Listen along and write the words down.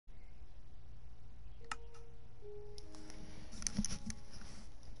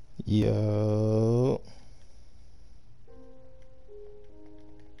Yo,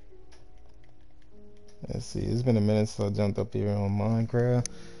 let's see. It's been a minute since I jumped up here on Minecraft.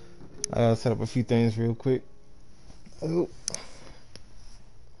 I gotta set up a few things real quick. Oh,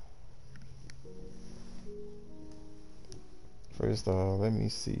 first off, let me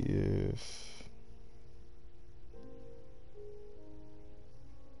see if.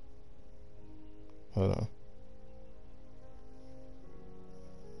 Hold on.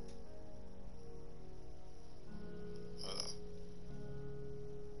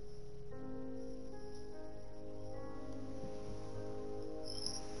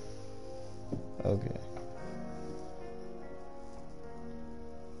 Okay.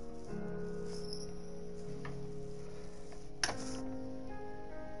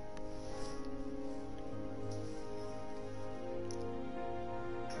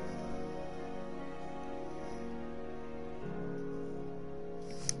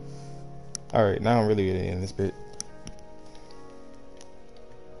 All right, now I'm really getting in this bit.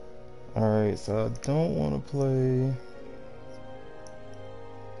 All right, so I don't want to play.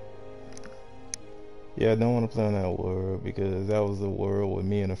 Yeah, I don't want to play on that world because that was a world with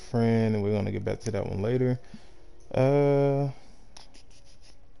me and a friend, and we're gonna get back to that one later. Uh,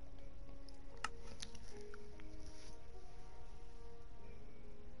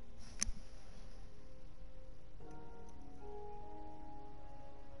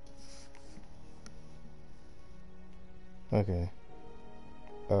 okay.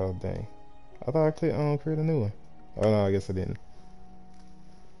 Oh dang, I thought I clicked on create a new one. Oh no, I guess I didn't.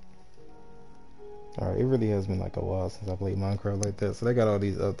 Alright, it really has been like a while since I played Minecraft like that. So they got all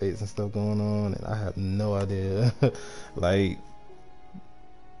these updates and stuff going on, and I have no idea. Like,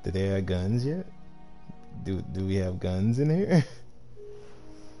 did they have guns yet? Do we have guns in here?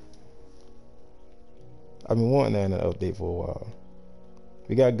 I've been wanting that in an update for a while.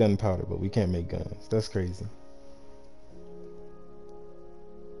 We got gunpowder, but we can't make guns. That's crazy.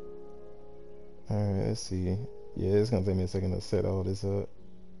 Alright, let's see. Yeah, it's gonna take me a second to set all this up.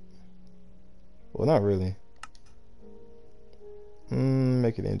 Well, not really.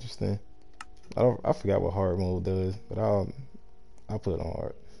 Make it interesting. I forgot what hard mode does, but I'll put it on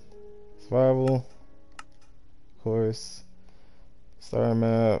hard. Survival, of course. Star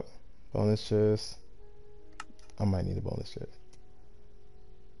map, bonus chest. I might need a bonus chest.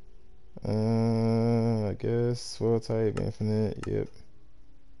 I guess world type infinite. Yep.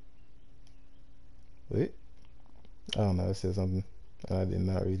 Wait. I don't know. It said something. I did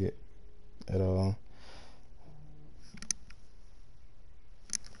not read it at all.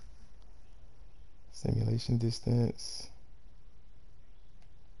 Simulation distance.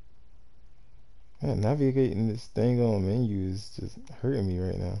 Man, navigating this thing on menu is just hurting me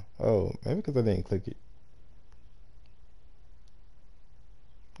right now. Oh, maybe because I didn't click it.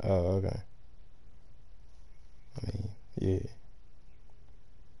 Oh, okay. I mean, yeah.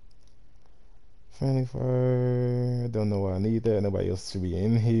 Friendly fire. I don't know why I need that. Nobody else should be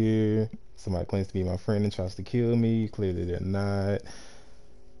in here. Somebody claims to be my friend and tries to kill me. Clearly they're not.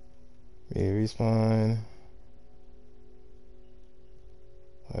 Yeah, respawn.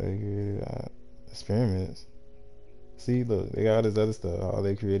 Experiments. See, look, they got all this other stuff. All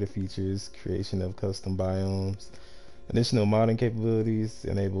their creative features, creation of custom biomes, additional modding capabilities,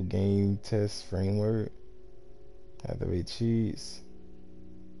 enable game test framework, activate cheats.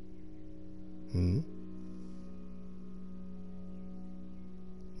 I'm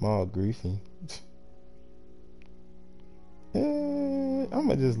all griefy. I'm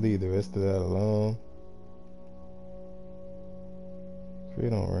gonna just leave the rest of that alone.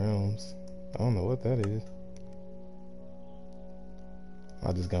 Create on realms. I don't know what that is.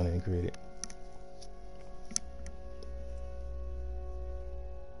 I'll just go ahead and create it.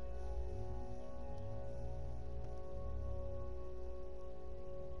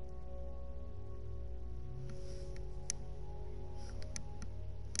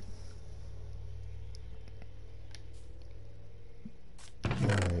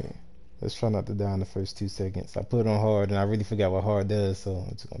 Alright. Let's try not to die in the first 2 seconds. I put it on hard and I really forgot what hard does, so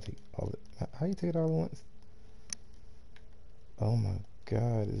I'm just gonna take all of it. How you take it all at once? Oh my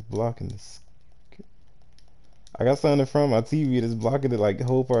god, it's blocking this. I got something in front of my TV that's blocking it like the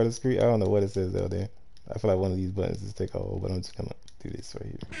whole part of the screen. I don't know what it says out there. I feel like one of these buttons is take all, but I'm just gonna do this right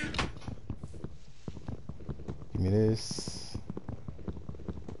here. Give me this.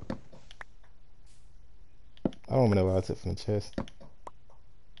 I don't even know what I took from the chest.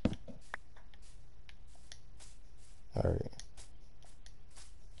 Alright.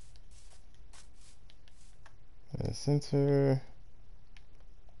 And center.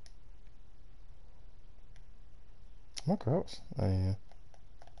 Am I crouched? I am.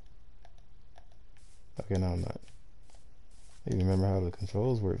 Okay, no, I'm not. I even remember how the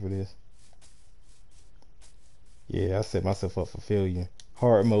controls work for this. Yeah, I set myself up for failure.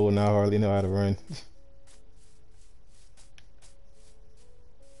 Hard mode, now I hardly know how to run.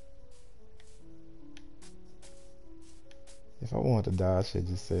 If I wanted to die, I should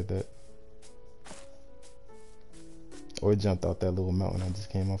just said that. Or jumped off that little mountain I just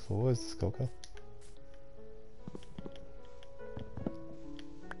came off of. What is this, Coco?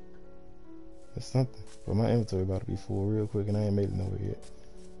 It's something. But my inventory about to be full real quick and I ain't made it nowhere yet.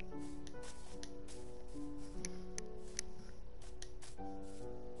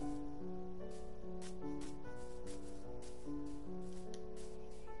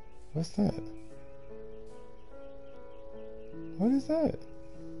 What's that? What is that?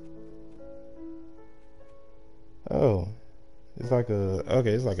 Oh, it's like a,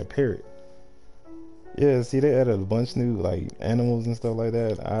 okay, it's like a parrot. Yeah, see, they added a bunch new like animals and stuff like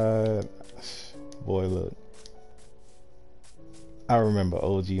that. Boy, look, I remember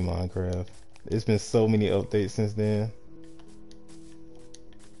OG Minecraft. It's been so many updates since then.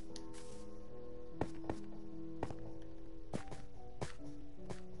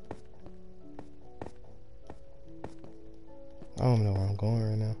 I don't know where I'm going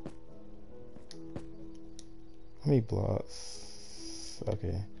right now. How many blocks?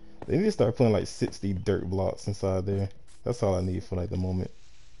 Okay, they need to start putting like 60 dirt blocks inside there. That's all I need for like the moment.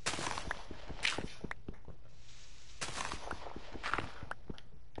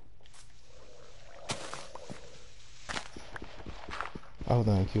 I hope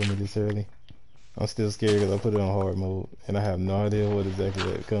they don't kill me this early. I'm still scared because I put it on hard mode and I have no idea what exactly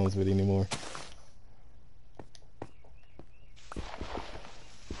that comes with anymore.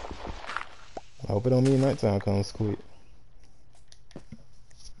 I hope it don't mean nighttime comes quick.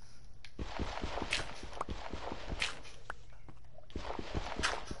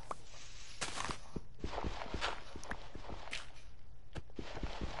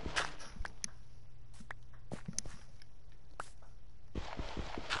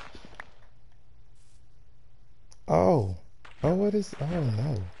 Oh, oh, what is? Oh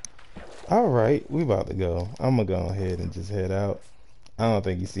no. All right, we about to go. I'm gonna go ahead and just head out. I don't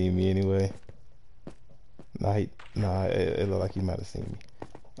think he seen me anyway. Nah, it looked like he might have seen me.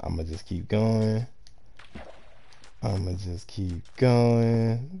 I'm gonna just keep going. I'm gonna just keep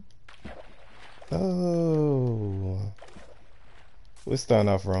going. Oh, we're starting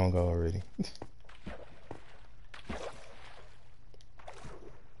off wrong already.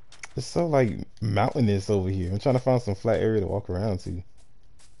 It's so like mountainous over here. I'm trying to find some flat area to walk around to.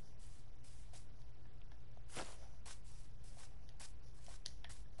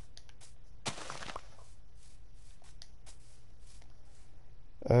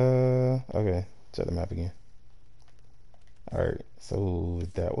 Okay. Check the map again. Alright, so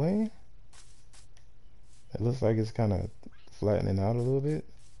that way. It looks like it's kind of flattening out a little bit.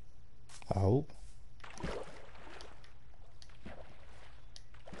 I hope.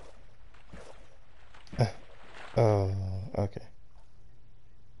 Oh, okay.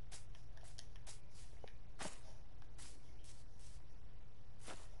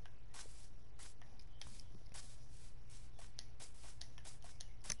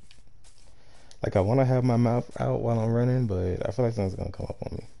 Like I want to have my mouth out while I'm running, but I feel like something's gonna come up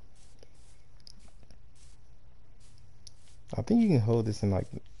on me. I think you can hold this in like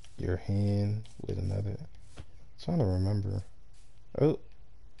your hand with another. I'm trying to remember. Oh,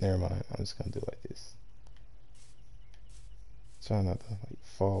 never mind. I'm just gonna do it like this. Try not to like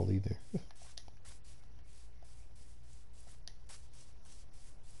fall either.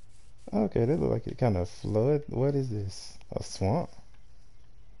 Okay, that look like it kind of flood. What is this? A swamp?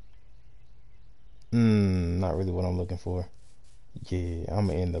 Not really what I'm looking for. Yeah, I'm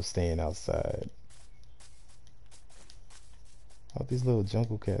gonna end up staying outside. All these little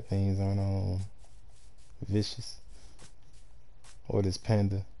jungle cat things aren't vicious. Or this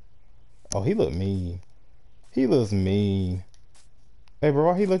panda. Oh, he look mean. He looks mean. Hey, bro,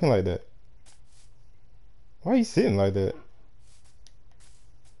 why he looking like that? Why he sitting like that?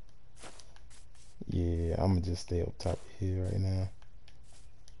 Yeah, I'm gonna just stay up top here right now.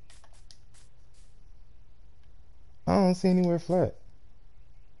 I don't see anywhere flat.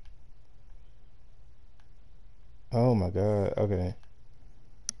 Oh my god. Okay.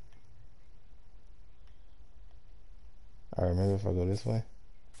 Alright, maybe if I go this way.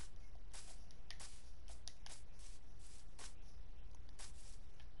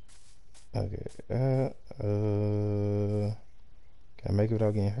 Okay. Can I make it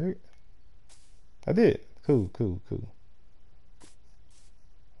without getting hurt? I did. Cool, cool, cool.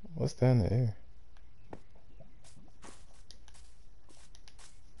 What's down there?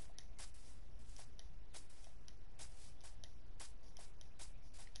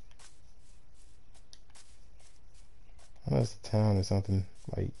 town or something.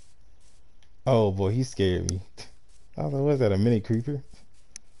 Like, oh boy, he scared me. I was like, what's that, a mini creeper?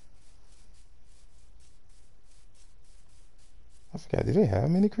 I forgot, did they have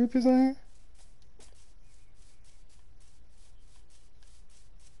mini creepers on here?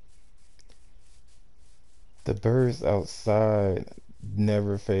 The birds outside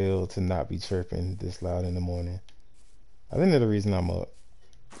never fail to not be chirping this loud in the morning. I think they're the reason I'm up.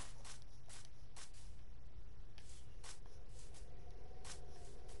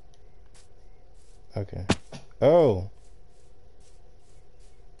 Okay. Oh.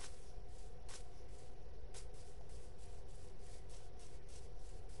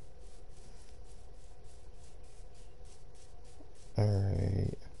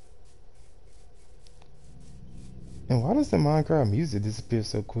 Alright. And why does the Minecraft music disappear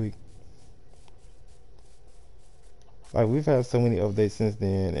so quick? Like, we've had so many updates since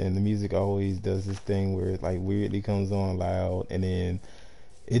then, and the music always does this thing where it like weirdly comes on loud and then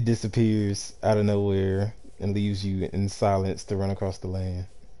it disappears out of nowhere and leaves you in silence to run across the land.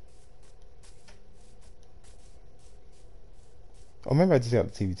 Or maybe I just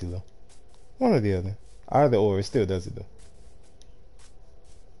got the TV too low. One or the other. Either or, it still does it though.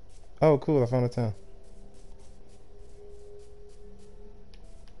 Oh, cool, I found a town.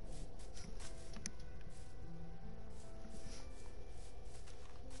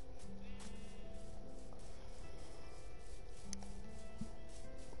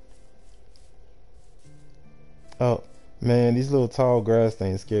 Oh, man, these little tall grass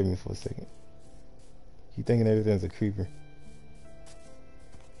things scared me for a second. You thinking everything's a creeper.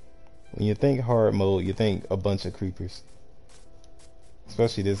 When you think hard mode, you think a bunch of creepers.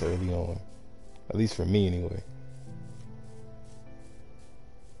 Especially this early on. At least for me, anyway.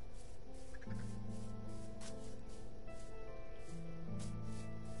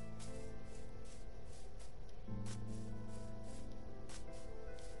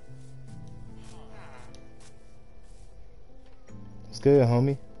 It's good,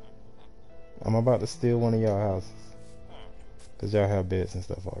 homie. I'm about to steal one of y'all houses. Because y'all have beds and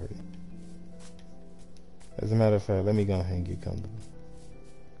stuff already. As a matter of fact, let me go ahead and get comfortable.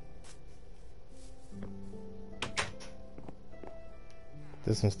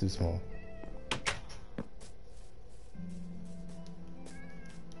 This one's too small.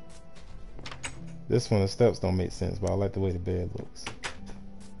 This one, the steps don't make sense, but I like the way the bed looks.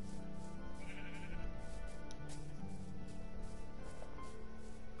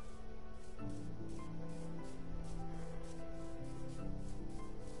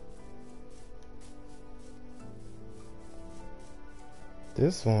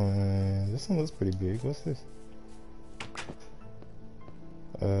 This one looks pretty big. What's this?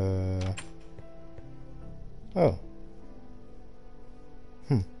 Oh.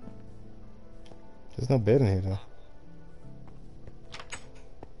 There's no bed in here though.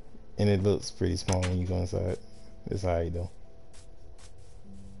 And it looks pretty small when you go inside. It's alright though.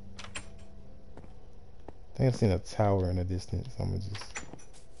 I think I've seen a tower in the distance. I'm gonna just...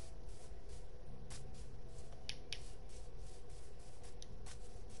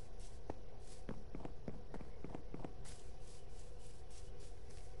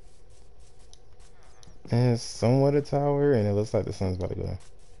 And it's somewhat a tower, and it looks like the sun's about to go down.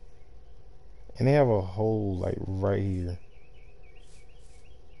 And they have a hole like right here.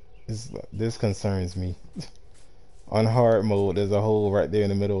 This concerns me. On hard mode, there's a hole right there in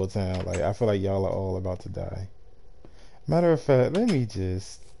the middle of town. Like, I feel like y'all are all about to die. Matter of fact, maybe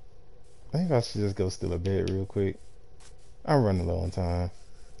I should just go steal a bed real quick. I'm running low on time.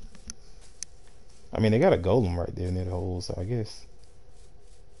 I mean, they got a golem right there near the hole, so I guess.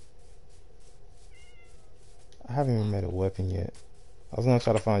 I haven't even made a weapon yet. I was gonna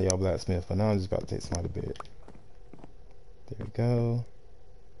try to find y'all blacksmith, but now I'm just about to take some out of bed. There we go.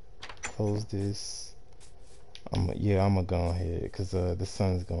 Close this. I'm gonna go ahead because the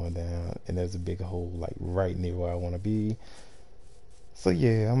sun's going down and there's a big hole like right near where I want to be. So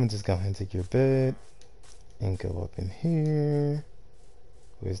yeah, I'm gonna just go ahead and take your bed and go up in here.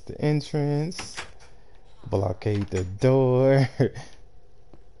 Where's the entrance? Blockade the door.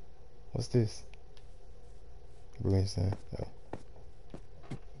 What's this? Brimstone. Oh.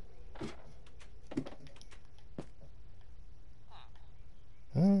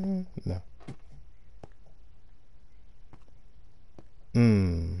 No.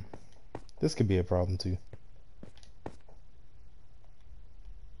 This could be a problem too.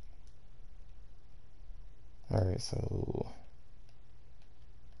 Alright, so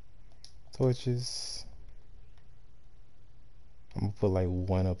torches. I'm gonna put like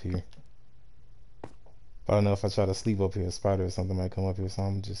one up here. I don't know if I try to sleep up here, a spider or something might come up here, so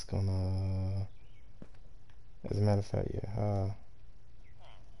I'm just gonna As a matter of fact, yeah.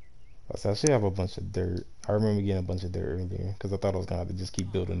 I should have a bunch of dirt. I remember getting a bunch of dirt earlier because I thought I was gonna have to just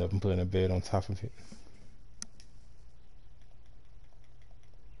keep building up and putting a bed on top of it.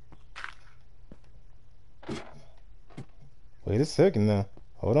 Wait a second now.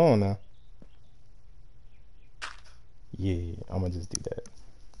 Hold on now. Yeah, I'm gonna just do that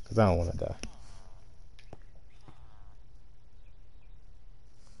because I don't want to die.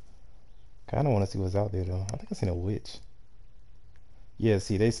 Kind of want to see what's out there though. I think I seen a witch. Yeah,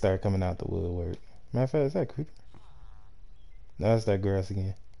 see, they start coming out the woodwork. Matter of fact, is that creeper? No, that's that grass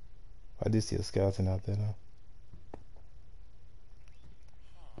again. I did see a skeleton out there though.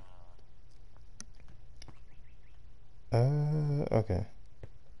 Okay.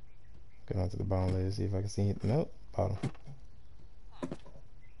 Go down to the bottom layer, see if I can see it. Nope, bottom.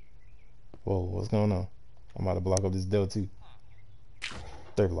 Whoa, what's going on? I'm about to block up this door too.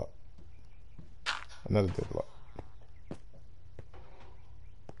 Third block. Another third block.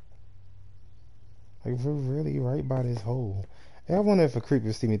 Like, we're really right by this hole. Hey, I wonder if a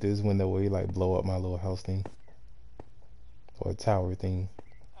creeper see me through this window where he like blow up my little house thing. Or a tower thing.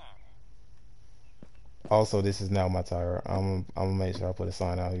 Also, this is now my tower. I'm gonna make sure I put a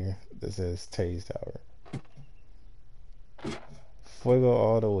sign out here that says Tay's Tower. Fuego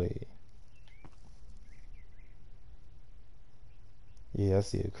all the way. Yeah, I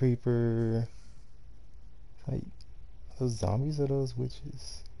see a creeper. Like, those zombies or those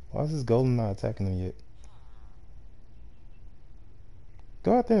witches? Why is this golem not attacking them yet?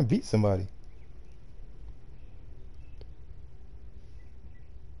 Go out there and beat somebody.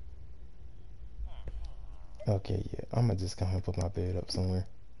 Okay, yeah. I'm gonna just come and put my bed up somewhere.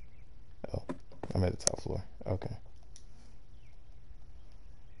 Oh, I'm at the top floor. Okay.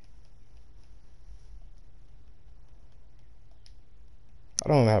 I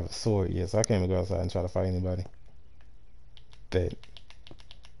don't have a sword yet, so I can't even go outside and try to fight anybody. Bed.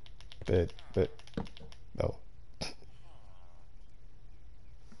 Bed. Bed. No.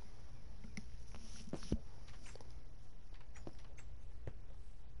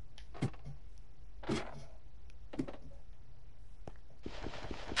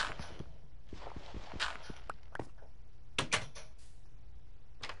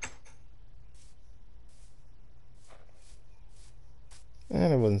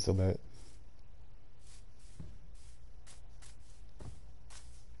 And it wasn't so bad.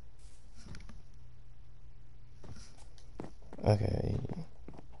 Okay.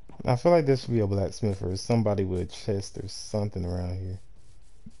 I feel like there should be a blacksmith or somebody with a chest or something around here.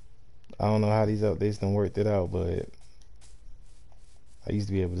 I don't know how these updates done worked it out, but I used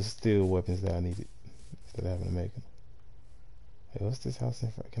to be able to steal weapons that I needed instead of having to make them. Hey, what's this house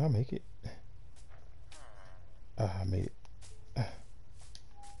in front? Can I make it? Ah, I made it.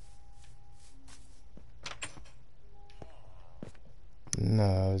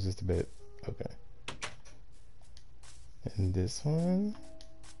 No, it's just a bed. Okay. And this one.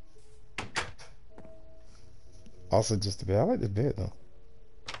 Also just a bed. I like this bed though.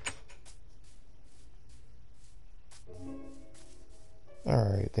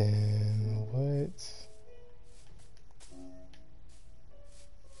 Alright then, what?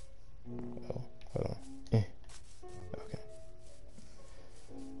 Oh, hold on. Okay.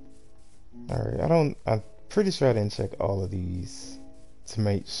 Alright, I'm pretty sure I didn't check all of these to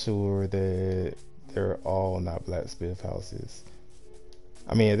make sure that they're all not blacksmith houses.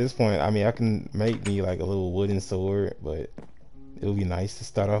 I mean, at this point, I mean, I can make me like a little wooden sword, but it would be nice to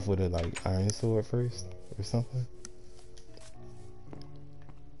start off with a like iron sword first or something.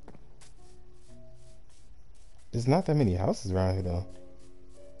 There's not that many houses around here though.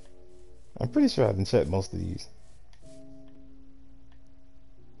 I'm pretty sure I didn't check most of these.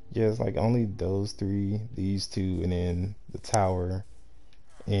 Yeah, it's like only those three, these two, and then the tower.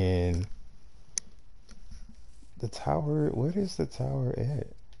 And the tower, where is the tower at?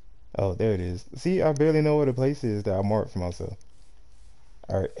 Oh, there it is. See, I barely know where the place is that I marked for myself.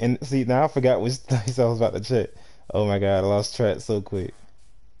 Alright, and see, now I forgot which place I was about to check. Oh my god, I lost track so quick.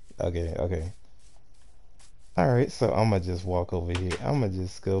 Okay, okay. Alright, so I'm gonna just walk over here. I'm gonna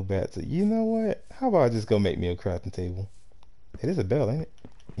just go back to, you know what? How about I just go make me a crafting table? It is a bell, ain't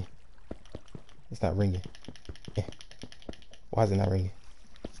it? It's not ringing. Why is it not ringing?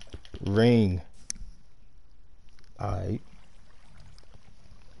 Ring. Alright.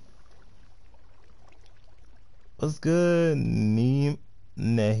 What's good, Nahimi?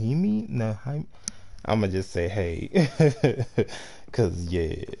 Nahim? I'ma just say hey. Cause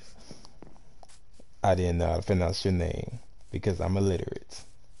yeah. I didn't know how to pronounce your name. Because I'm illiterate.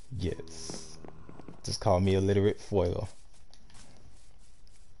 Yes. Just call me illiterate foil.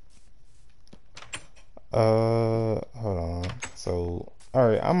 Hold on. So, all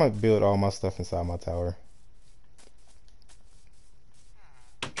right, I'm gonna build all my stuff inside my tower.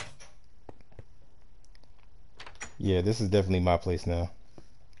 Yeah, this is definitely my place now.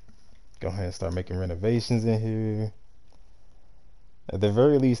 Go ahead and start making renovations in here. At the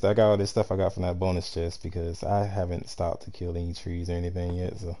very least, I got all this stuff I got from that bonus chest because I haven't stopped to kill any trees or anything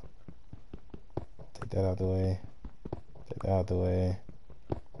yet. So, take that out the way. Take that out the way.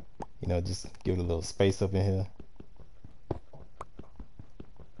 You know, just give it a little space up in here.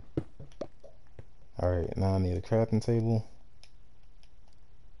 Alright, now I need a crafting table.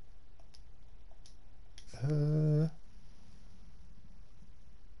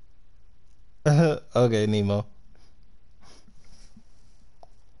 Okay, Nemo.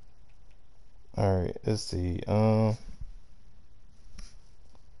 Alright, let's see. Dang,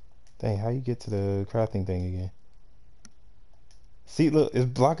 how you get to the crafting thing again? See, look, it's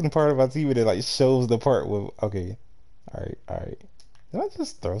blocking the part of my TV that like shows the part with. Okay, alright, alright. Did I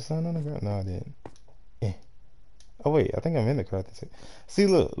just throw something on the ground? No, I didn't. Eh. Oh wait, I think I'm in the crafting table. See,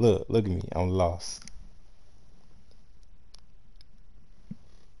 look at me. I'm lost.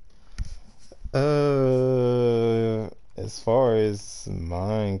 As far as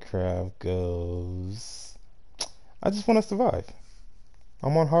Minecraft goes, I just want to survive.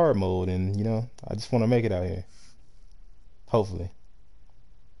 I'm on hard mode, and you know, I just want to make it out here. Hopefully.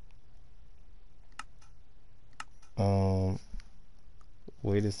 Um,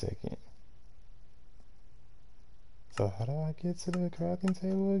 Wait a second. So how do I get to the crafting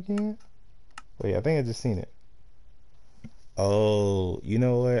table again? Wait, I think I just seen it. Oh, you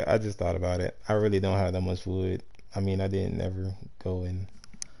know what? I just thought about it. I really don't have that much wood. I mean, I didn't never go and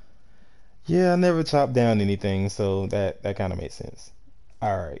yeah, I never chopped down anything, so that kind of makes sense.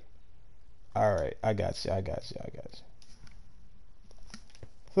 All right, all right, I got you, I got you, I got you.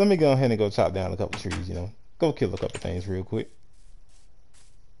 So let me go ahead and go chop down a couple trees. You know, go kill a couple things real quick.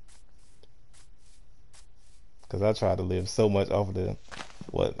 Cause I try to live so much off of the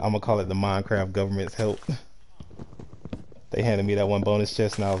what I'm gonna call it the Minecraft government's help. They handed me that one bonus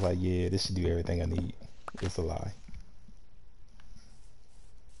chest, and I was like, yeah, this should do everything I need. It's a lie.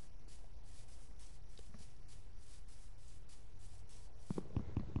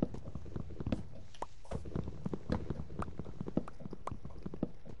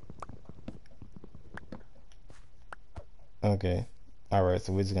 Okay. All right,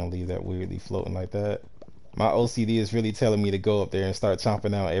 so we're just gonna leave that weirdly floating like that. My OCD is really telling me to go up there and start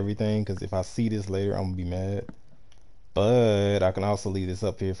chomping out everything, because if I see this later, I'm gonna be mad. But I can also leave this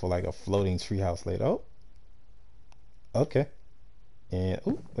up here for like a floating treehouse later. Oh, okay. And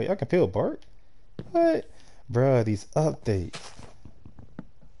oh, wait, I can peel bark. What, bruh? These updates.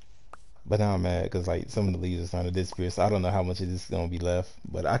 But now I'm mad because like some of the leaves are starting to disappear, so I don't know how much of this is gonna be left.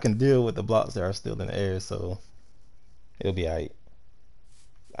 But I can deal with the blocks that are still in the air, so it'll be alright.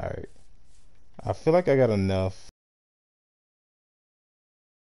 Alright. I feel like I got enough.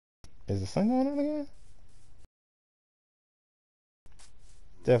 Is the sun going on again?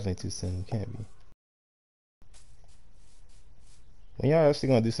 Definitely too soon. Can't be. When y'all actually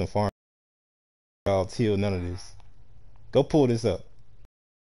gonna do some farm, y'all till none of this. Go pull this up.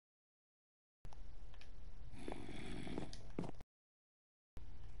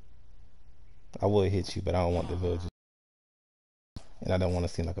 I would hit you, but I don't want the villagers, and I don't want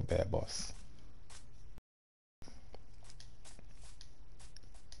to seem like a bad boss.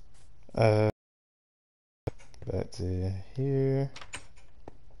 Uh, Back to here,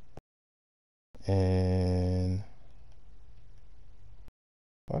 and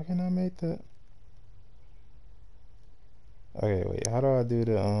why can't I make the? Okay, wait. How do I do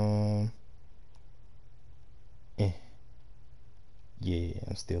the Eh. Yeah,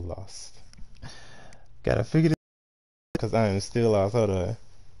 I'm still lost. Gotta figure this because I am still lost. Hold on,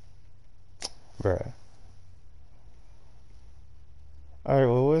 bruh. All right.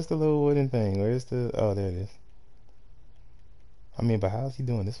 Well, where's the little wooden thing? Where's the? Oh, there it is. I mean, but how's he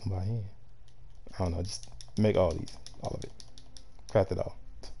doing this one by hand? I don't know. Just make all these, all of it. Craft it all.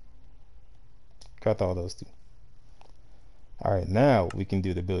 Craft all those too. All right. Now we can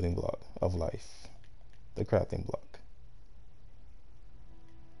do the building block of life, the crafting block.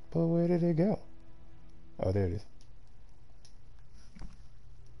 But where did it go? Oh, there it is.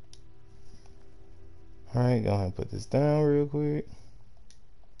 All right. Go ahead and put this down real quick.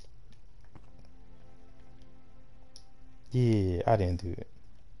 Yeah, I didn't do it.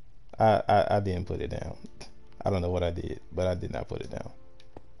 I didn't put it down. I don't know what I did, but I did not put it down.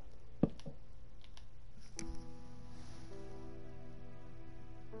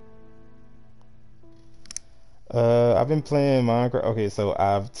 I've been playing Minecraft. Okay, so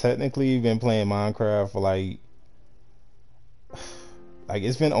I've technically been playing Minecraft for like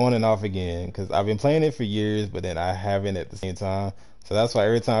it's been on and off again because I've been playing it for years, but then I haven't at the same time. So that's why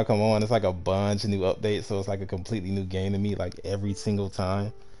every time I come on, it's like a bunch of new updates. So it's like a completely new game to me, like every single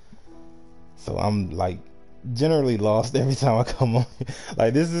time. So I'm like generally lost every time I come on.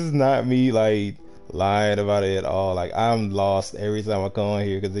 Like this is not me like lying about it at all. Like I'm lost every time I come on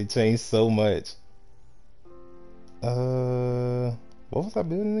here because they changed so much. Uh, what was I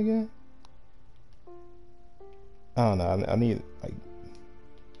building again? I don't know. I need like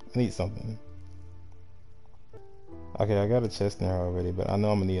I need something. Okay, I got a chest in there already, but I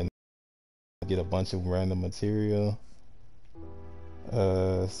know I'm gonna need to get a bunch of random material.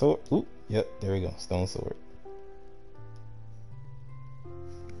 Sword. Oop. Yep. There we go. Stone sword.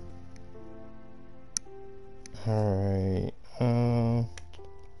 All right.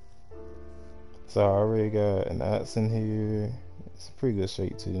 So I already got an axe in here. It's a pretty good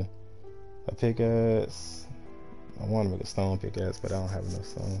shape too. A pickaxe. I want to make a stone pickaxe, but I don't have enough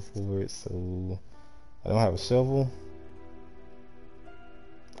stone for it, so I don't have a shovel.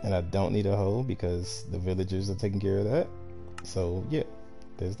 And I don't need a hoe because the villagers are taking care of that. So yeah,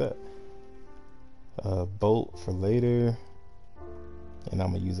 there's that. A bolt for later. And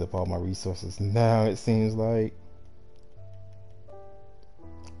I'm gonna use up all my resources now, it seems like.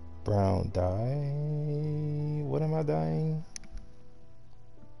 Brown dye. What am I dyeing?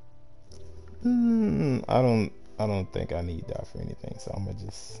 I don't think I need dye for anything, so I'm gonna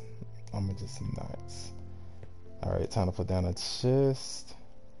just not. Alright, time to put down a chest.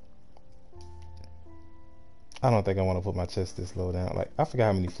 I don't think I want to put my chest this low down. Like, I forgot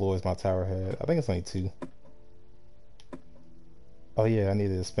how many floors my tower had. I think it's only 2. Oh yeah, I need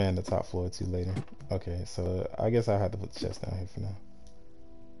to expand the top floor too later. Okay, so I guess I have to put the chest down here for now.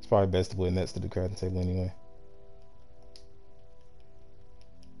 It's probably best to put it next to the crafting table anyway.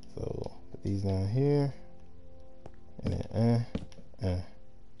 So put these down here, and then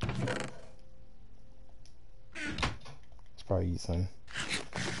let's probably eat something.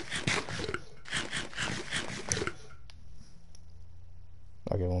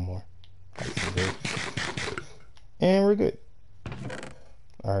 Okay, one more. And we're good.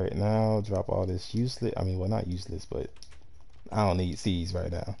 Alright, now drop all this useless. I mean, well, not useless, but I don't need seeds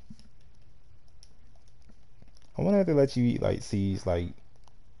right now. I wonder if they let you eat like seeds, like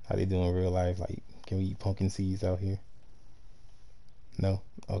how they do in real life. Like, can we eat pumpkin seeds out here? No?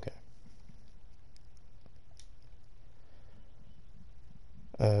 Okay.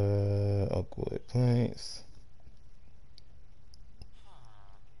 Oakwood planks.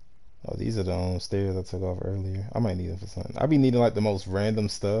 Oh, these are the stairs I took off earlier. I might need them for something. I be needing like the most random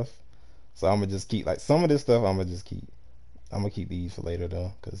stuff. So I'm gonna just keep like some of this stuff. I'm gonna just keep. I'm gonna keep these for later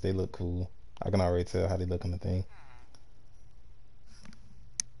though, cause they look cool. I can already tell how they look on the thing.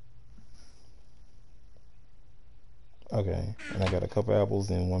 Okay, and I got a couple apples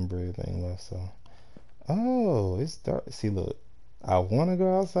and one bread thing left. So, oh, it's dark. See, look, I want to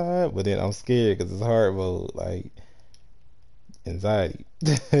go outside, but then I'm scared because it's hard mode. Like anxiety.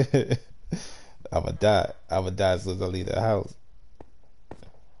 I'ma die. I'ma die as soon as I leave the house.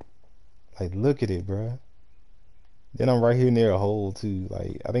 Like, look at it, bruh. Then I'm right here near a hole too.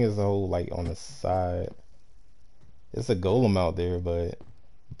 Like, I think it's a hole like on the side. It's a golem out there, but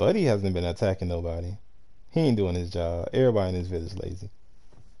Buddy hasn't been attacking nobody. He ain't doing his job. Everybody in this village lazy.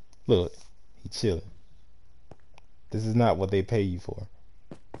 Look, he chilling. This is not what they pay you for.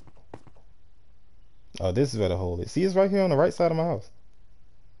 Oh, this is where the hole is. See, it's right here on the right side of my house.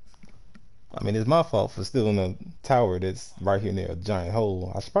 I mean, it's my fault for stealing a tower that's right here near a giant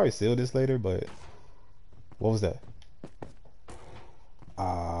hole. I should probably seal this later, but what was that?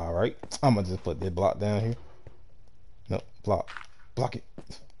 Alright, I'm gonna just put this block down here. No, block. Block it.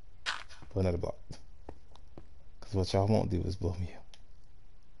 Put another block. Because what y'all won't do is blow me up.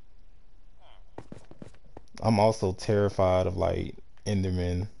 I'm also terrified of like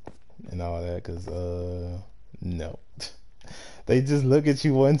Endermen and all that because no. They just look at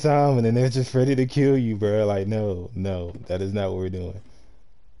you one time and then they're just ready to kill you, bro. Like, no, that is not what we're doing.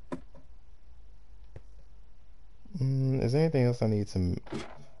 Is there anything else I need to...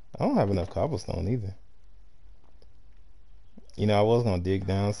 I don't have enough cobblestone either. You know, I was gonna dig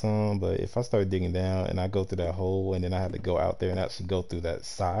down some, but if I start digging down and I go through that hole and then I have to go out there and actually go through that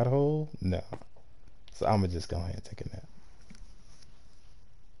side hole, no. So I'm gonna just go ahead and take a nap.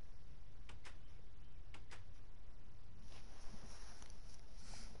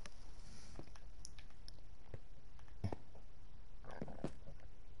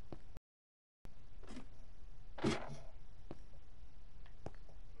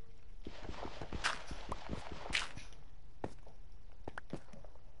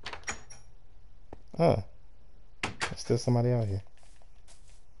 Huh. There's still somebody out here.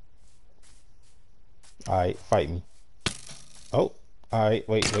 Alright, fight me. Oh, alright,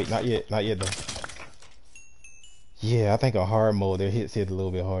 wait, not yet though. Yeah, I think a hard mode, their hits hit a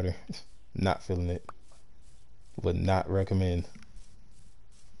little bit harder. Not feeling it. Would not recommend.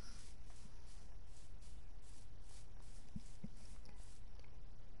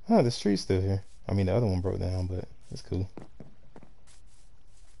 Huh, the street's still here. I mean, the other one broke down, but it's cool.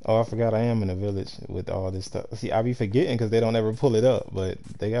 Oh, I forgot I am in a village with all this stuff. See, I be forgetting because they don't ever pull it up, but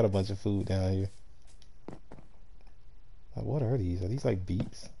they got a bunch of food down here. Like, what are these? Are these like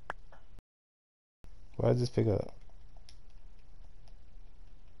beets? What did I just pick up?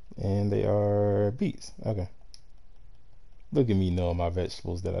 And they are beets. Okay. Look at me knowing my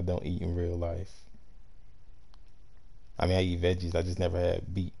vegetables that I don't eat in real life. I mean, I eat veggies. I just never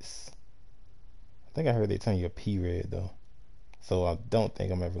had beets. I think I heard they turn your pea red though. So I don't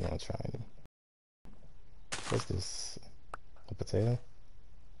think I'm ever gonna try any. What's this? A potato?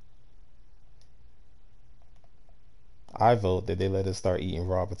 I vote that they let us start eating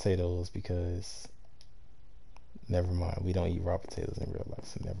raw potatoes because never mind. We don't eat raw potatoes in real life,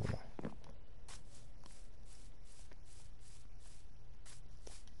 so never mind.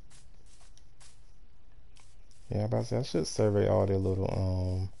 Yeah, I'm about to say I should survey all their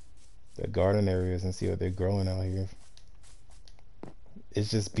little their garden areas and see what they're growing out here. It's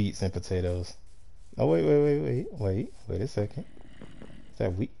just beets and potatoes. Oh wait a second. Is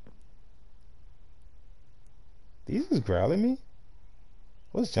that wheat? These was growling me?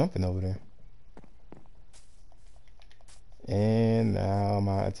 What's jumping over there? And now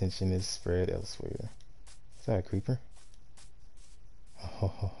my attention is spread elsewhere. Is that a creeper?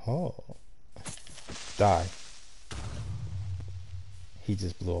 Oh. Die. He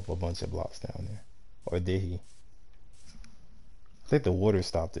just blew up a bunch of blocks down there. Or did he? I think the water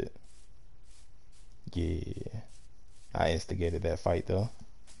stopped it. Yeah. I instigated that fight though.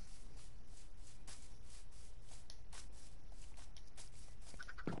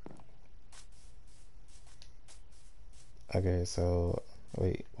 Okay, so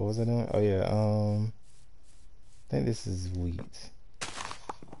wait, what was I doing? Oh yeah, I think this is wheat.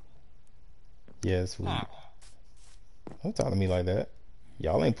 Yeah, it's wheat. Don't talk to me like that.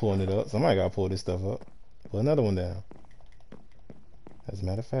 Y'all ain't pulling it up. Somebody gotta pull this stuff up. Put another one down. As a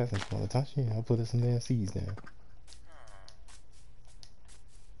matter of fact, since you want to touch you, I'll put some damn seeds down.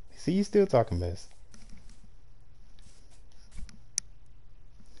 See, you still talking mess.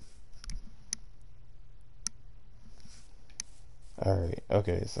 Alright,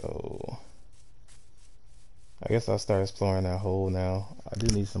 okay, so I guess I'll start exploring that hole now. I do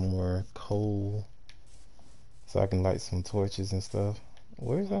need some more coal so I can light some torches and stuff.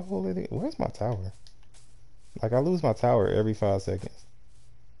 Where's that hole? Where's my tower? Like, I lose my tower every 5 seconds.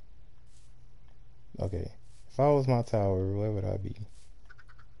 Okay, if I was my tower, where would I be?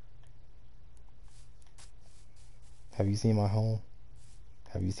 Have you seen my home?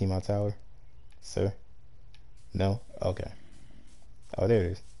 Have you seen my tower? Sir? No? Okay. Oh, there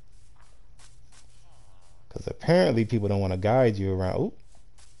it is. Because apparently people don't want to guide you around. Oop.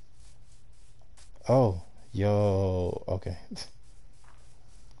 Oh, yo. Okay.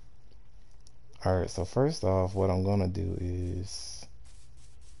 Alright, so first off, what I'm going to do is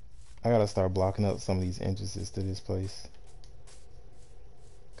I got to start blocking up some of these entrances to this place.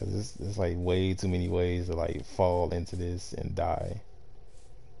 Because there's like way too many ways to like fall into this and die.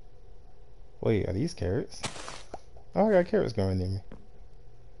 Wait, are these carrots? Oh, I got carrots growing near me.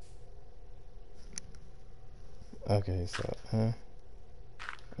 Okay, so,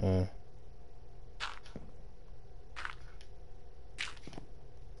 oh,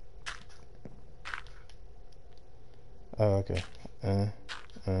 okay.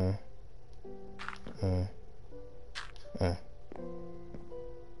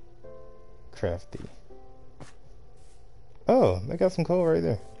 Crafty. Oh, they got some coal right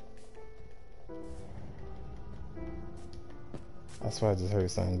there. That's why I just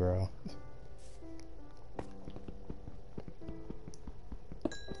heard something growl.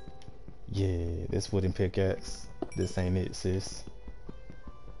 Yeah, this wooden pickaxe. This ain't it, sis.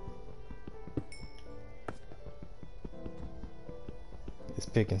 It's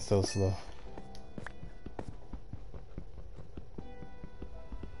picking so slow.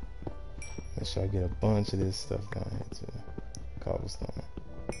 Make sure I get a bunch of this stuff down here too. Cobblestone.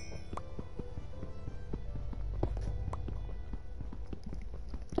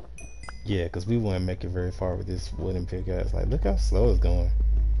 Yeah, because we wouldn't make it very far with this wooden pickaxe. Like, look how slow it's going.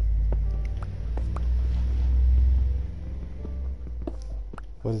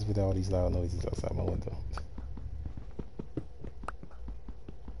 What is with all these loud noises outside my window?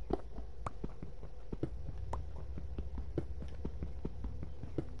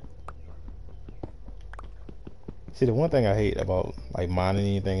 See, the one thing I hate about like mining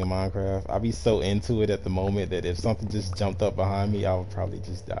anything in Minecraft, I be so into it at the moment that if something just jumped up behind me, I would probably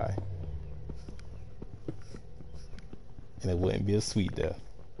just die, and it wouldn't be a sweet death.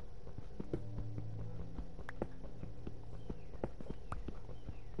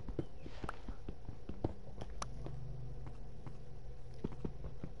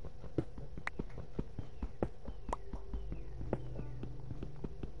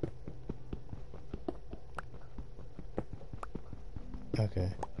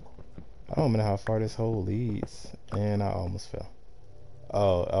 Okay. I don't know how far this hole leads, and I almost fell.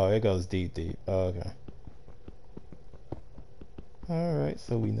 Oh, it goes deep, deep. Oh, okay. Alright,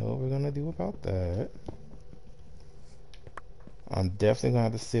 so we know what we're gonna do about that. I'm definitely gonna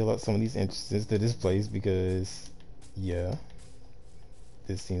have to seal up some of these entrances to this place because, yeah,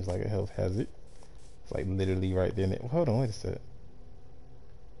 this seems like a health hazard. It's like literally right there. Hold on, wait a sec.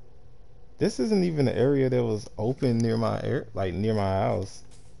 This isn't even the area that was open near my near my house.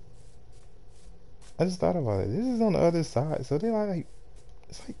 I just thought about it. This is on the other side, so they're like,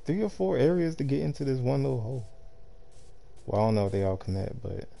 it's like 3 or 4 areas to get into this one little hole. Well, I don't know if they all connect,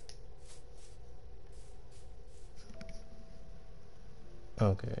 but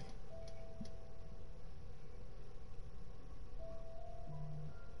okay.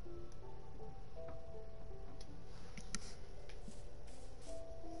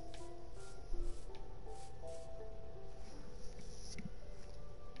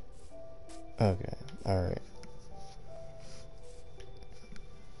 Okay, alright.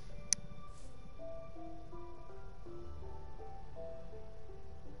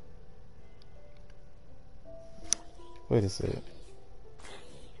 Wait a sec.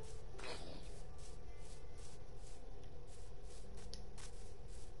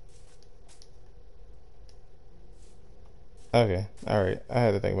 Okay, alright. I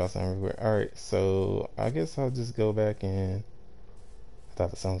had to think about something real quick. Alright, so I guess I'll just go back and I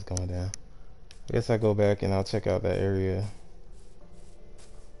thought the sun was going down. I guess I'll go back and I'll check out that area.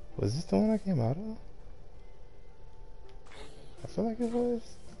 Was this the one I came out of? I feel like it was.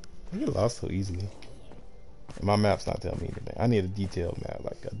 I get lost so easily. My map's not telling me anything. I need a detailed map,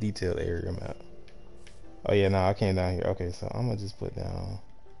 like a detailed area map. Oh yeah, no, I came down here. Okay, so I'm gonna just put down.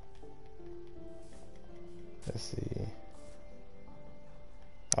 Let's see.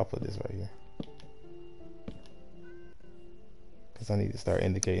 I'll put this right here. Because I need to start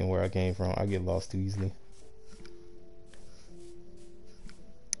indicating where I came from. I get lost too easily.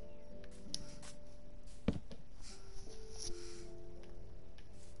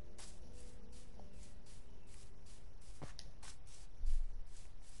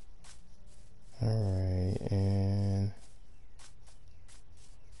 Alright, and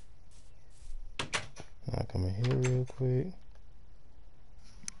I'll come in here real quick.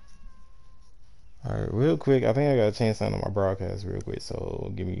 Alright, real quick, I think I gotta change something on my broadcast real quick,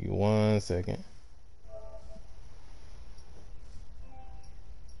 so give me 1 second.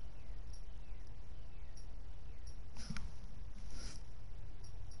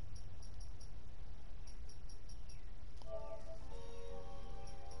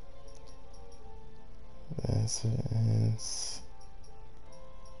 That's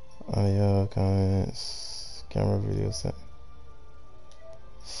audio, comments, camera, video set.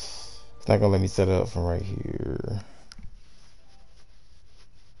 It's not gonna let me set it up from right here.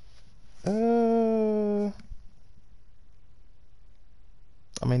 I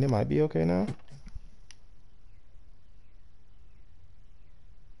mean, it might be okay now.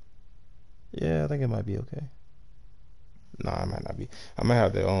 Yeah, I think it might be okay. Nah, it might not be. I might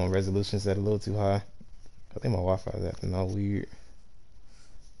have the resolution set a little too high. I think my Wi-Fi is acting all weird.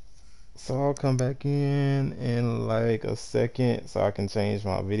 So I'll come back in like a second so I can change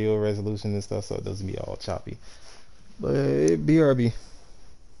my video resolution and stuff so it doesn't be all choppy. But BRB.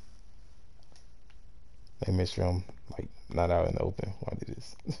 Let me make sure I'm like not out in the open while I do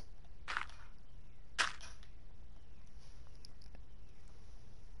this.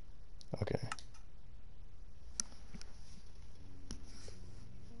 Okay.